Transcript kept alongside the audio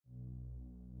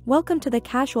Welcome to the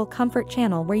Casual Comfort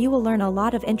channel, where you will learn a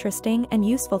lot of interesting and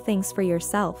useful things for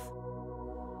yourself.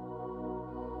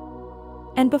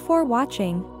 And before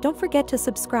watching, don't forget to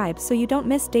subscribe so you don't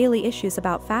miss daily issues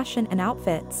about fashion and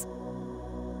outfits.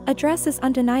 A dress is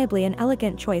undeniably an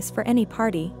elegant choice for any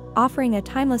party, offering a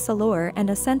timeless allure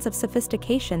and a sense of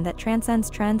sophistication that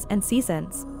transcends trends and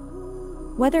seasons.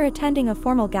 Whether attending a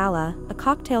formal gala, a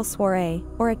cocktail soirée,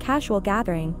 or a casual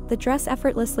gathering, the dress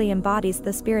effortlessly embodies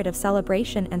the spirit of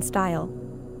celebration and style.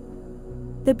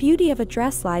 The beauty of a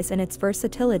dress lies in its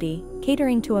versatility,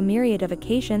 catering to a myriad of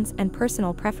occasions and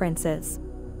personal preferences.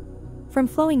 From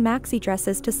flowing maxi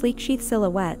dresses to sleek sheath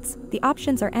silhouettes, the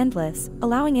options are endless,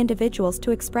 allowing individuals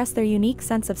to express their unique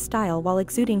sense of style while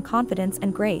exuding confidence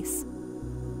and grace.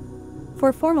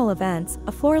 For formal events,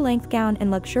 a floor-length gown in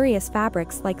luxurious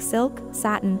fabrics like silk,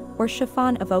 satin, or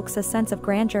chiffon evokes a sense of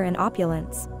grandeur and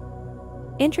opulence.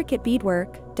 Intricate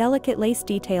beadwork, delicate lace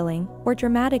detailing, or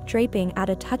dramatic draping add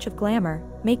a touch of glamour,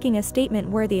 making a statement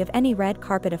worthy of any red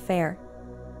carpet affair.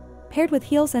 Paired with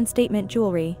heels and statement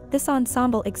jewelry, this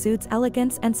ensemble exudes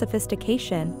elegance and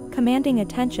sophistication, commanding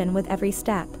attention with every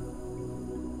step.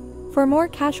 For more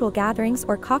casual gatherings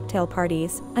or cocktail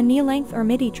parties, a knee-length or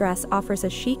midi dress offers a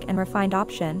chic and refined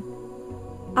option.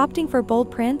 Opting for bold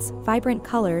prints, vibrant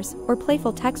colors, or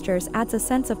playful textures adds a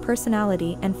sense of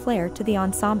personality and flair to the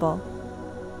ensemble.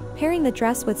 Pairing the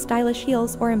dress with stylish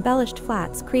heels or embellished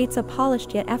flats creates a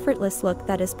polished yet effortless look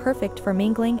that is perfect for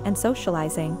mingling and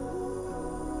socializing.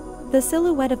 The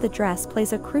silhouette of the dress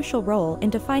plays a crucial role in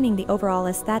defining the overall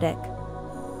aesthetic.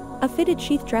 A fitted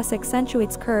sheath dress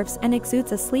accentuates curves and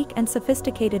exudes a sleek and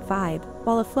sophisticated vibe,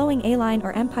 while a flowing A-line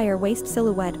or empire waist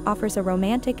silhouette offers a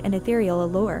romantic and ethereal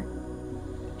allure.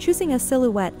 Choosing a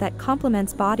silhouette that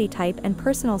complements body type and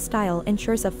personal style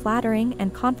ensures a flattering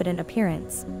and confident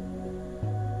appearance.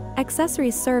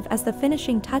 Accessories serve as the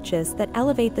finishing touches that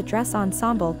elevate the dress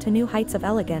ensemble to new heights of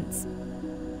elegance.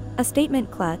 A statement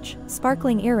clutch,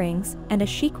 sparkling earrings, and a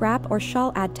chic wrap or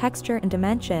shawl add texture and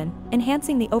dimension,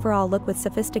 enhancing the overall look with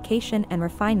sophistication and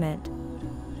refinement.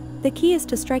 The key is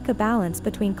to strike a balance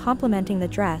between complementing the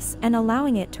dress and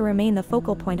allowing it to remain the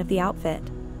focal point of the outfit.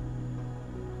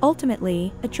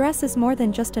 Ultimately, a dress is more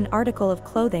than just an article of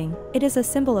clothing, it is a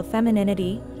symbol of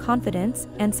femininity, confidence,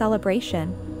 and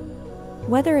celebration.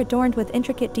 Whether adorned with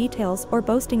intricate details or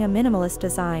boasting a minimalist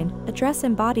design, a dress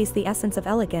embodies the essence of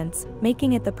elegance,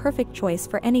 making it the perfect choice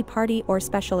for any party or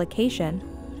special occasion.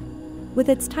 With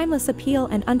its timeless appeal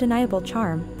and undeniable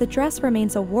charm, the dress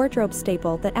remains a wardrobe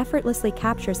staple that effortlessly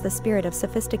captures the spirit of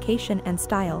sophistication and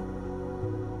style.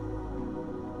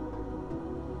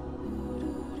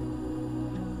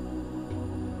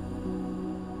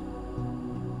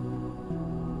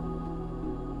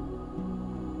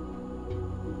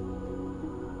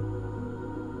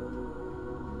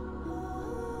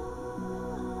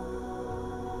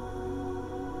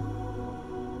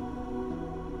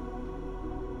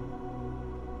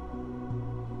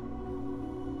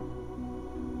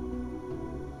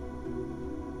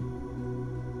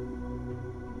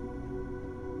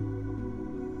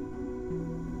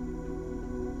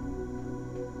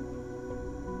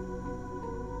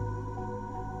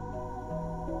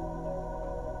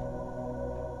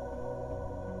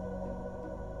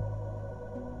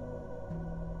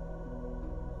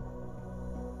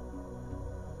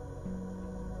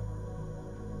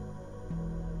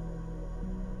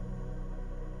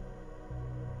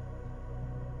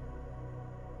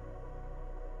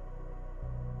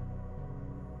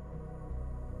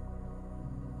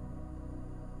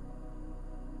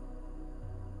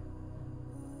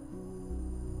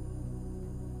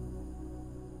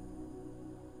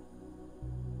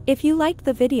 If you liked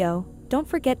the video, don't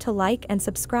forget to like and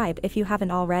subscribe if you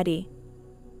haven't already.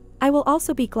 I will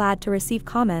also be glad to receive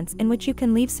comments in which you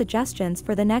can leave suggestions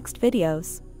for the next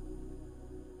videos.